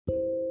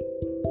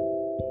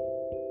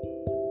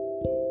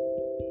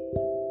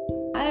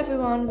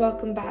everyone,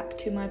 welcome back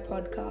to my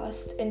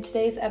podcast. In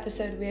today's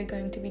episode, we are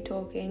going to be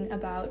talking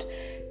about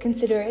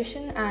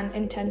consideration and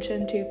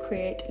intention to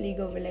create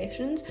legal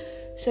relations.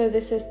 So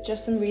this is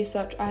just some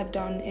research I have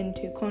done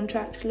into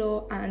contract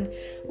law and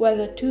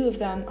whether two of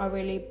them are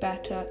really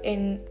better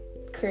in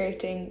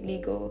creating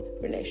legal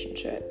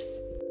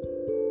relationships.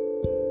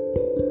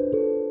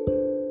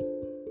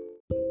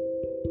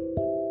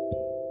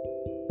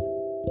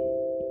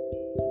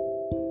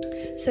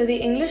 So the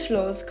English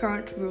law's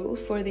current rule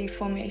for the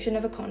formation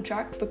of a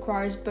contract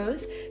requires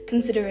both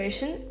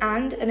consideration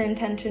and an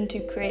intention to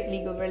create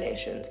legal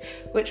relations,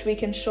 which we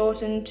can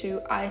shorten to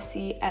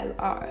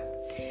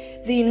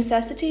ICLR. The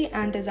necessity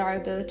and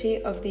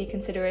desirability of the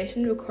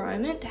consideration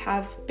requirement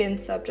have been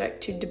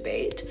subject to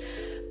debate,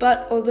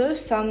 but although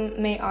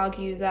some may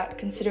argue that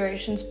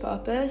consideration's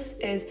purpose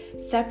is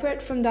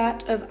separate from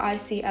that of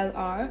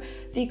ICLR,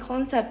 the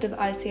concept of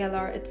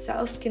ICLR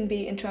itself can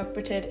be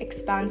interpreted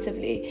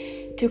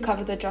expansively to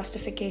cover the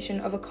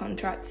justification of a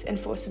contract's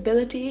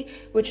enforceability,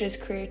 which is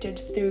created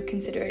through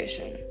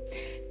consideration.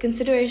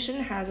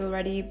 Consideration has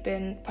already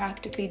been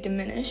practically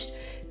diminished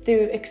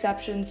through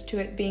exceptions to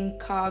it being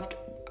carved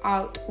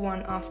out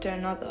one after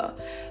another,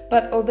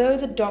 but although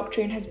the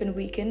doctrine has been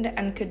weakened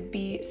and could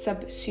be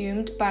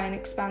subsumed by an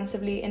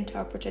expansively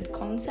interpreted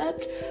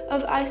concept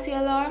of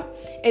ICLR,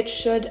 it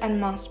should and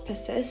must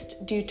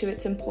persist due to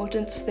its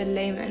importance for the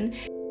layman.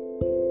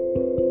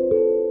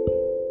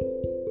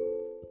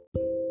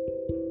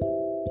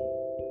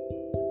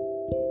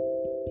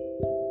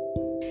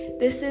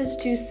 This is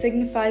to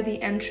signify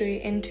the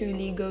entry into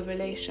legal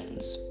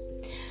relations.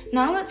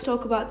 Now let's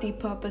talk about the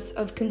purpose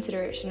of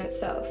consideration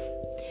itself.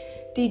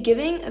 The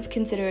giving of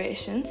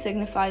consideration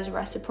signifies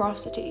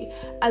reciprocity,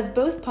 as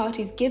both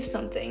parties give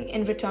something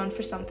in return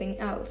for something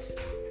else.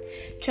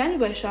 Chen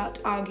Wishart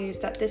argues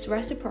that this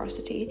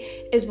reciprocity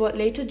is what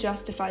later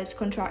justifies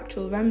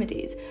contractual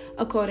remedies,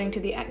 according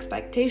to the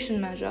expectation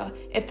measure,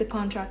 if the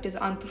contract is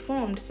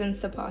unperformed since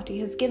the party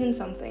has given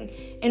something,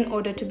 in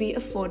order to be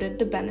afforded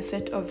the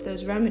benefit of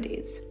those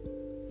remedies.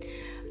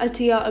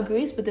 Atiyah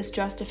agrees with this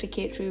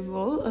justificatory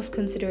role of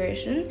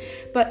consideration,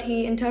 but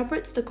he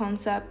interprets the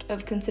concept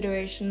of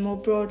consideration more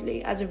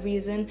broadly as a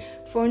reason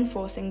for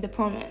enforcing the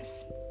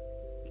promise.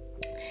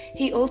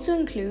 He also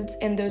includes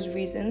in those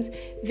reasons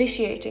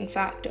vitiating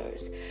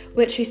factors,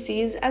 which he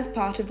sees as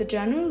part of the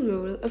general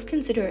rule of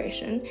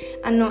consideration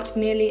and not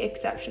merely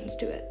exceptions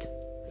to it.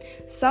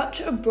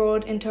 Such a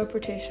broad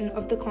interpretation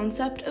of the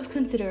concept of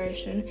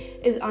consideration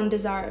is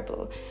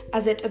undesirable,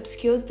 as it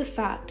obscures the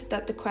fact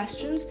that the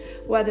questions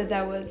whether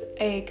there was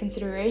a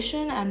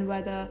consideration and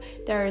whether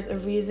there is a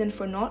reason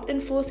for not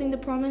enforcing the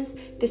promise,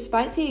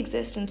 despite the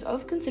existence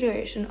of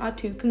consideration, are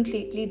two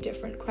completely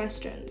different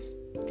questions.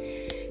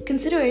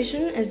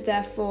 Consideration is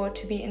therefore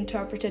to be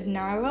interpreted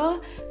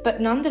narrower,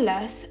 but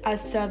nonetheless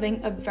as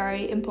serving a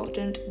very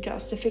important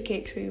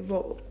justificatory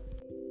role.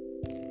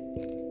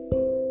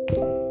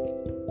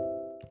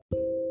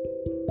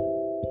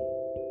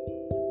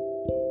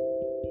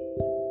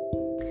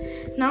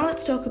 Now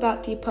let's talk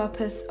about the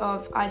purpose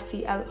of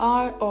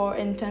ICLR, or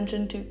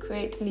intention to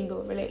create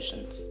legal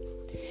relations.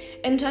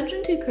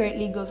 Intention to create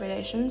legal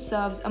relations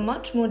serves a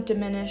much more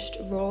diminished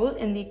role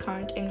in the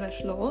current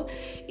English law,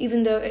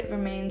 even though it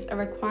remains a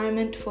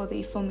requirement for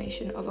the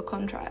formation of a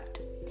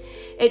contract.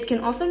 It can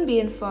often be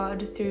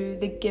inferred through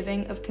the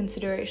giving of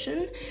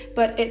consideration,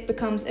 but it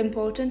becomes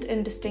important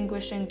in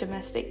distinguishing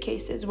domestic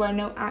cases where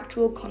no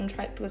actual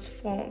contract was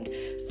formed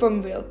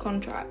from real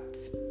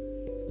contracts.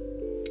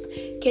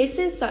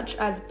 Cases such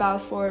as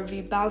Balfour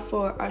v.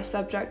 Balfour are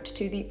subject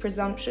to the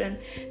presumption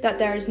that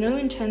there is no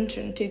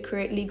intention to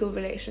create legal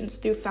relations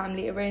through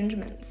family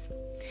arrangements.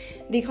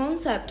 The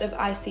concept of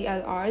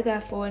ICLR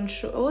therefore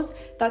ensures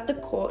that the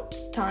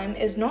court's time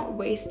is not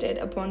wasted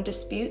upon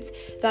disputes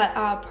that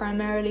are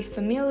primarily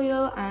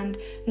familial and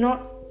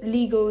not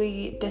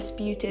legally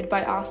disputed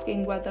by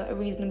asking whether a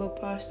reasonable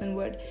person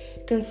would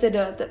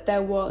consider that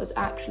there was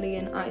actually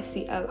an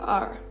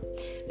ICLR.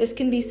 This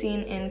can be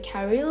seen in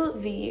Carril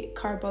v.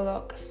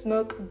 Carbolock,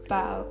 Smoke,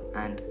 Ball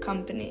and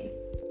Company.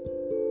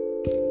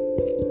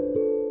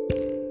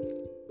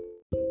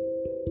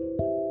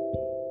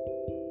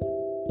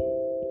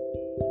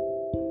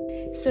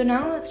 So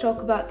now let's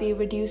talk about the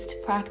reduced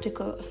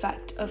practical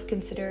effect of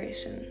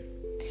consideration.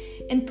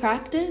 In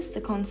practice,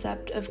 the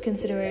concept of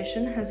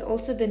consideration has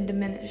also been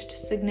diminished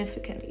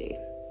significantly.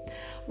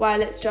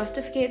 While its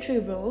justificatory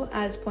role,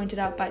 as pointed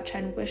out by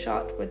Chen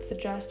Wishart, would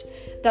suggest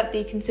that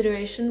the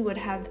consideration would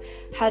have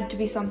had to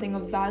be something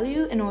of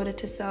value in order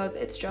to serve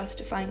its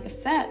justifying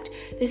effect,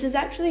 this is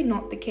actually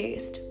not the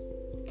case.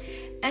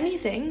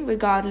 Anything,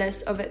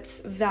 regardless of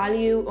its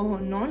value or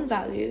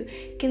non-value,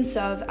 can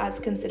serve as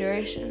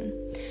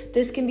consideration.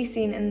 This can be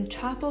seen in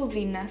Chappell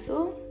v.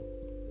 Nessel,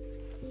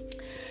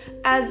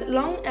 as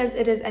long as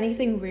it is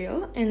anything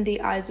real in the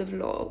eyes of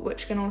law,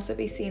 which can also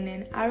be seen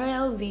in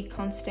Ariel v.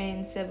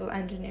 Constain Civil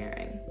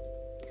Engineering.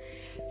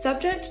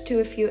 subject to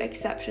a few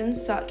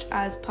exceptions such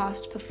as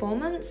past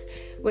performance,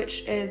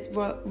 which is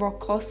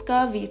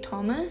Rokoska v.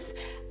 Thomas,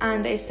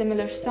 and a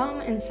similar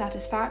sum in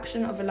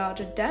satisfaction of a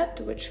larger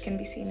debt, which can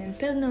be seen in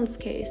Pilnell's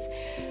case,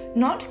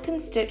 not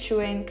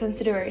constituting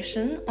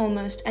consideration,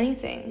 almost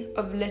anything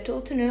of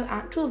little to no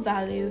actual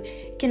value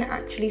can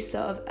actually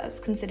serve as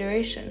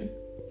consideration.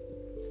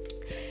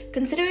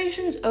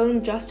 Consideration's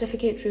own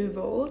justificatory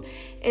role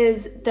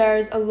is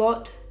there's a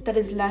lot that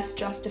is less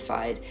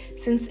justified,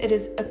 since it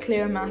is a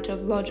clear matter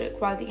of logic,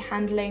 while the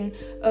handling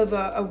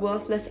over a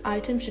worthless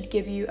item should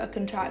give you a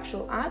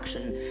contractual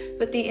action,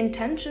 but the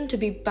intention to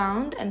be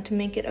bound and to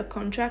make it a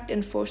contract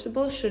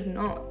enforceable should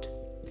not.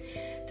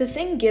 The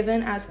thing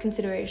given as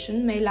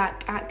consideration may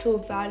lack actual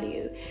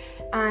value,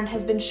 and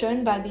has been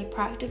shown by the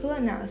practical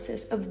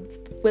analysis of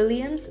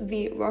Williams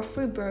v.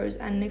 Roffrey, Burroughs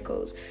and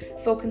Nichols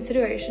for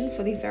consideration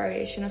for the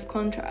variation of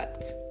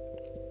contracts.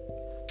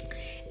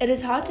 It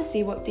is hard to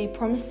see what the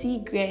promisee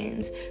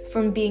gains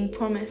from being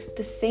promised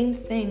the same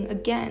thing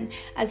again,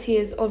 as he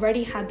has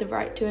already had the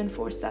right to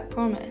enforce that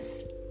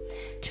promise.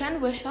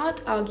 Chen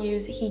Wishart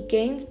argues he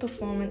gains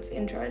performance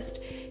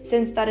interest,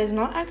 since that is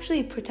not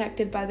actually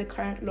protected by the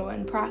current law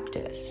in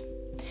practice.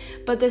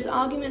 But this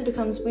argument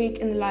becomes weak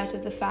in the light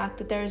of the fact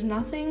that there is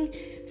nothing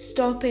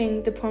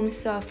stopping the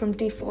promisor from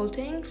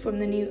defaulting from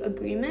the new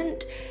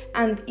agreement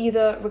and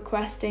either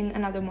requesting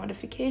another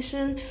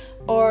modification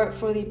or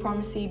for the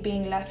promisee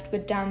being left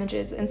with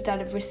damages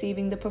instead of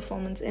receiving the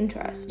performance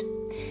interest.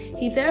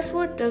 He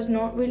therefore does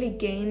not really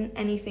gain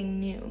anything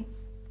new.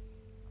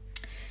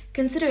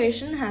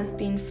 Consideration has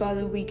been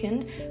further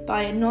weakened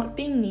by it not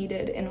being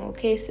needed in all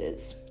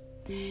cases.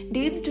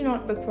 Deeds do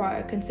not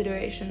require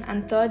consideration,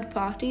 and third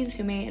parties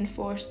who may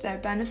enforce their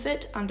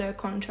benefit under a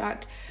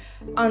contract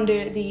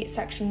under the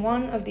Section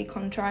 1 of the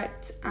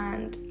Contracts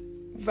and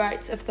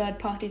Rights of Third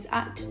Parties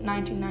Act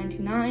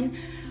 1999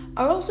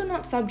 are also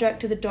not subject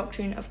to the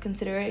doctrine of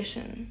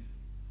consideration.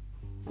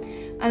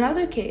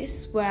 Another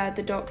case where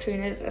the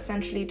doctrine is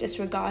essentially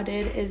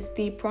disregarded is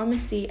the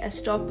promisee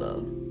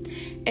estoppel.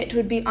 It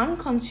would be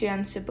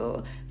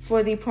unconscionable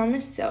for the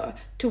promisor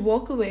to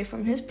walk away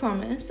from his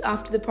promise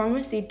after the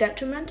promisee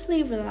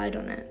detrimentally relied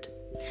on it.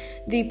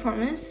 The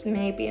promise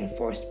may be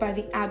enforced by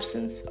the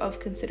absence of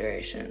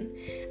consideration,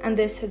 and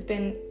this has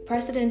been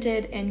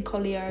precedented in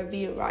Collier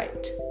v.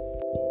 Wright.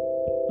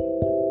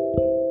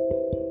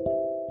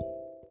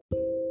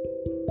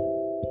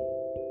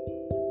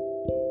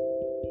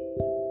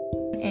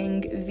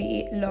 Ing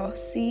v.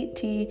 Lossi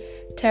t.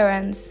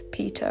 Terence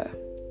Peter.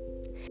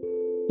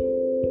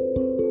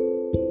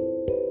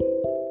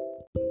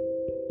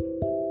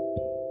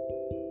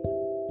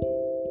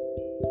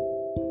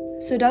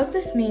 So does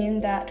this mean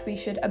that we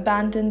should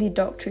abandon the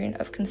doctrine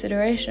of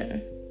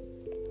consideration?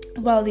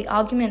 While the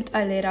argument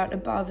I laid out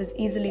above is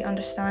easily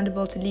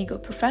understandable to legal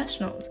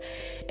professionals,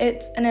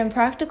 it's an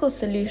impractical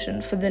solution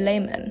for the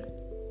layman.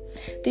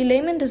 The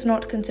layman does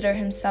not consider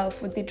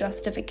himself with the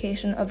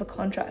justification of a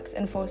contract's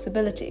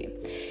enforceability.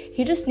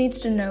 He just needs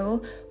to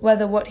know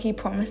whether what he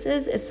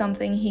promises is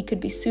something he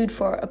could be sued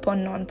for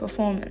upon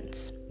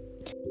non-performance.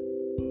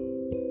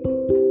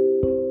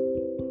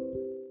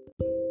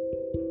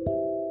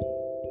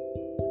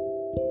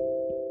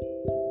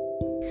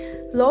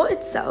 Law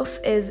itself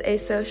is a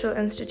social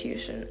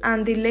institution,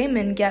 and the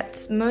layman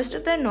gets most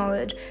of their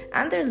knowledge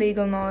and their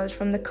legal knowledge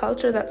from the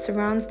culture that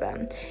surrounds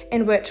them,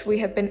 in which we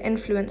have been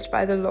influenced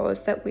by the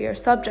laws that we are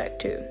subject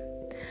to.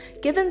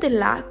 Given the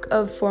lack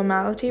of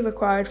formality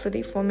required for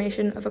the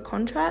formation of a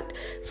contract,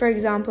 for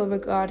example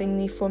regarding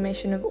the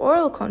formation of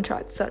oral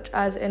contracts such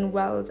as in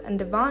Wells and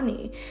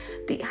Devaney,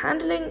 the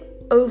handling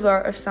over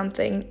of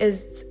something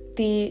is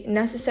the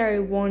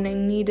necessary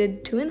warning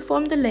needed to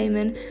inform the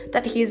layman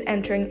that he is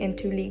entering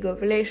into legal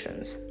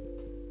relations.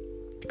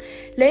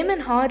 Laymen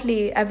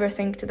hardly ever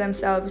think to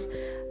themselves,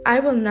 "I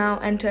will now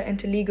enter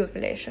into legal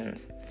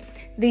relations."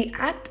 The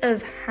act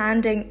of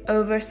handing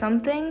over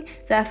something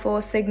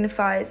therefore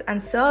signifies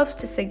and serves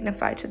to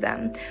signify to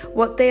them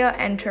what they are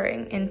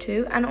entering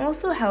into, and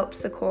also helps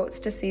the courts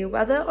to see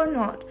whether or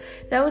not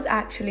there was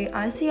actually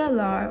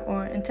ICLR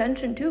or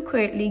intention to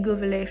create legal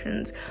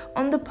relations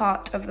on the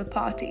part of the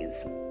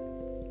parties.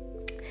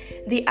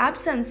 The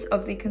absence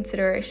of the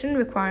consideration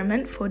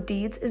requirement for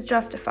deeds is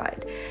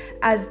justified,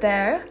 as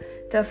the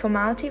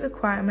formality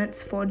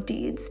requirements for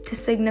deeds to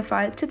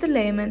signify to the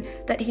layman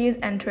that he is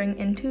entering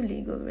into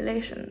legal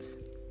relations.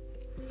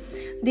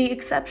 The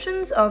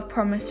exceptions of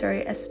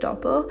promissory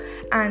estoppel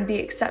and the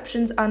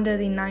exceptions under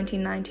the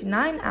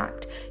 1999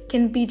 Act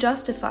can be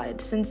justified,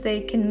 since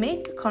they can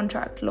make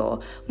contract law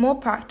more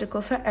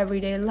practical for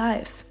everyday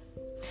life.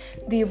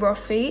 The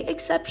Roffey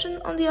exception,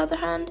 on the other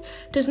hand,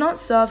 does not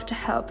serve to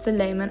help the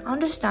layman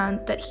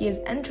understand that he is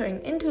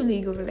entering into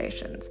legal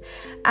relations,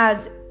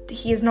 as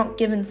he is not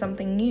given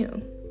something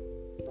new.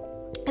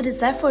 It is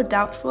therefore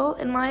doubtful,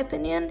 in my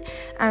opinion,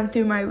 and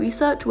through my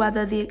research,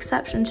 whether the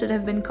exception should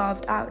have been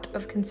carved out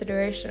of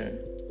consideration.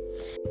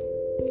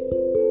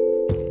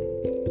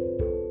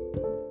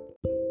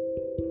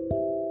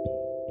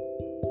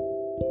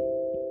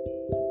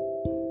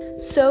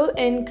 So,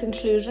 in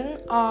conclusion,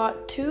 are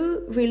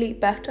two really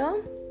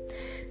better?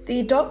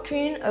 The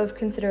doctrine of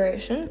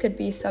consideration could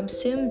be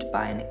subsumed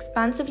by an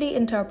expansively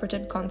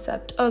interpreted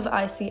concept of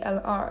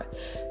ICLR,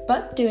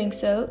 but doing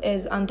so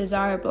is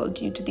undesirable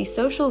due to the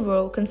social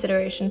role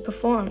consideration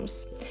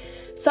performs.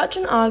 Such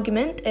an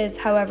argument is,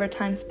 however,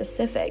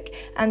 time-specific,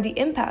 and the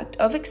impact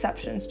of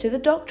exceptions to the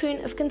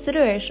doctrine of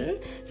consideration,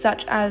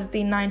 such as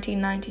the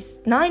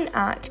 1999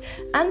 Act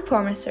and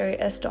promissory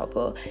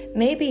estoppel,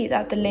 may be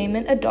that the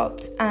layman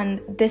adopts,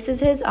 and this is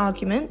his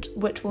argument,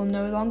 which will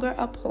no longer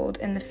uphold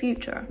in the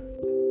future.